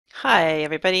Hi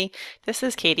everybody, this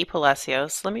is Katie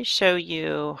Palacios. Let me show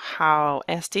you how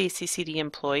SDCCD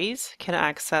employees can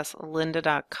access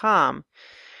lynda.com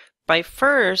by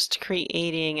first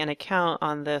creating an account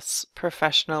on this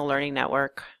professional learning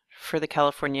network for the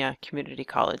California community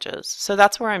colleges. So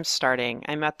that's where I'm starting.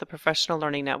 I'm at the Professional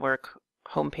Learning Network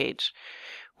homepage,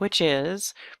 which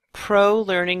is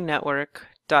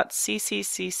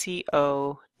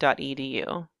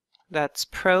prolearningnetwork.cccco.edu. That's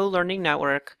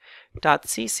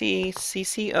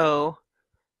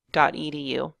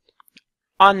prolearningnetwork.cccco.edu.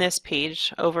 On this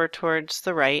page, over towards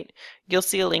the right, you'll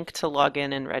see a link to log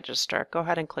in and register. Go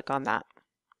ahead and click on that.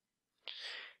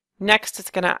 Next,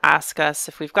 it's going to ask us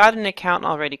if we've got an account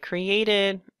already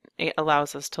created. It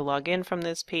allows us to log in from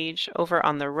this page. Over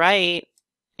on the right,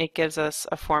 it gives us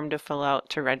a form to fill out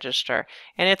to register.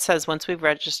 And it says once we've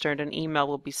registered, an email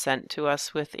will be sent to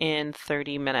us within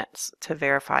 30 minutes to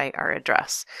verify our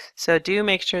address. So do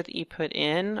make sure that you put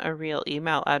in a real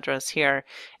email address here,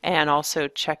 and also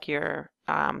check your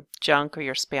junk or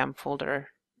your spam folder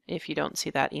if you don't see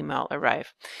that email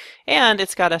arrive. And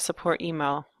it's got a support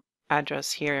email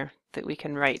address here that we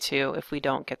can write to if we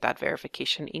don't get that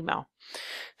verification email.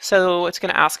 So it's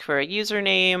going to ask for a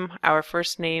username, our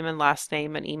first name and last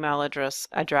name, an email address,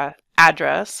 a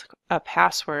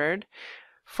password,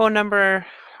 phone number,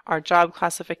 our job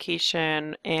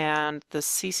classification, and the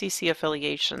CCC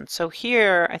affiliation. So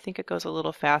here, I think it goes a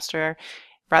little faster.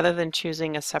 Rather than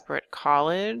choosing a separate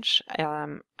college,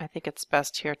 I think it's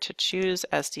best here to choose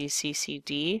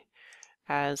SDCCD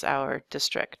as our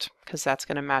district, because that's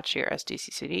going to match your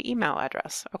SDCCD email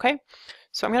address. Okay,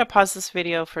 so I'm going to pause this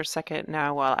video for a second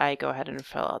now while I go ahead and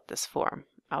fill out this form.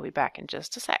 I'll be back in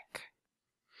just a sec.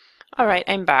 All right,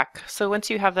 I'm back. So once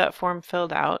you have that form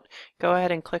filled out, go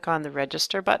ahead and click on the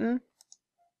register button.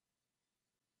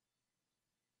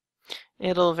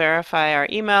 It'll verify our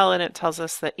email, and it tells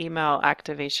us that email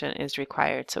activation is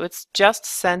required. So it's just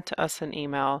sent us an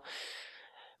email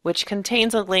which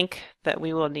contains a link that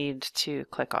we will need to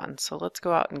click on. So let's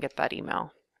go out and get that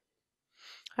email.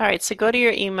 All right, so go to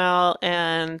your email,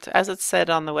 and as it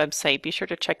said on the website, be sure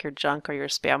to check your junk or your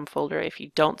spam folder if you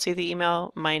don't see the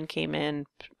email. Mine came in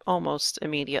almost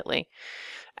immediately.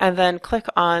 And then click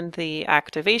on the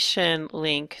activation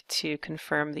link to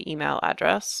confirm the email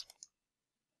address.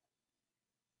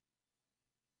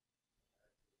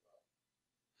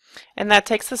 And that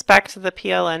takes us back to the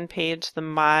PLN page, the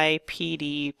My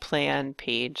PD Plan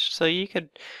page. So you could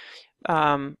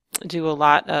do a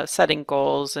lot of setting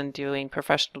goals and doing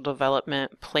professional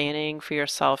development planning for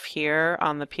yourself here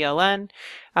on the PLN.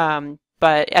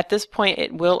 But at this point,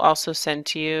 it will also send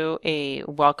to you a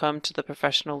welcome to the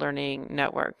Professional Learning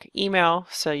Network email,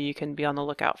 so you can be on the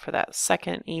lookout for that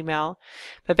second email.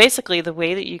 But basically, the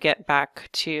way that you get back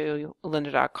to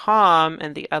lynda.com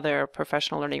and the other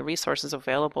professional learning resources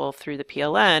available through the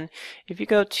PLN, if you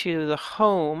go to the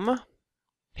home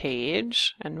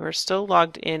page, and we're still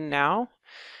logged in now,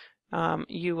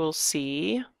 you will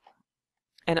see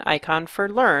an icon for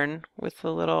Learn with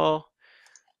the little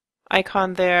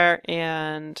icon there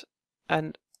and a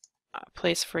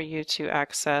place for you to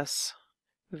access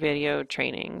video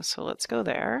training. So let's go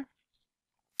there.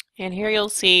 And here you'll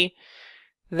see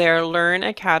their Learn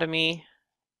Academy,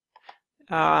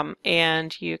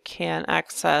 and you can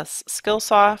access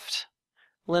Skillsoft,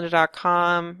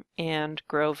 lynda.com, and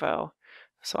Grovo.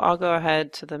 So I'll go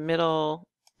ahead to the middle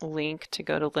link to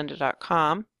go to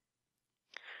lynda.com.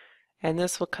 And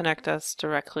this will connect us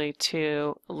directly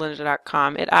to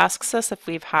lynda.com. It asks us if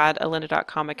we've had a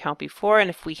lynda.com account before, and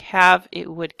if we have,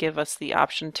 it would give us the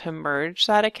option to merge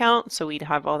that account. So we'd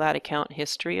have all that account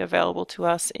history available to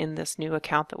us in this new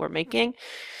account that we're making.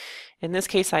 In this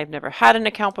case, I've never had an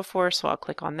account before, so I'll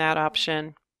click on that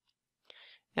option.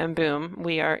 And boom,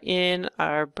 we are in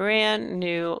our brand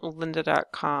new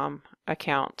lynda.com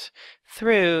account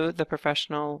through the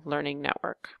Professional Learning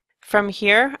Network. From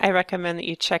here, I recommend that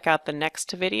you check out the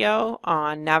next video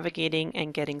on navigating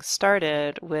and getting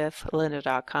started with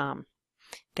lynda.com.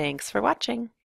 Thanks for watching.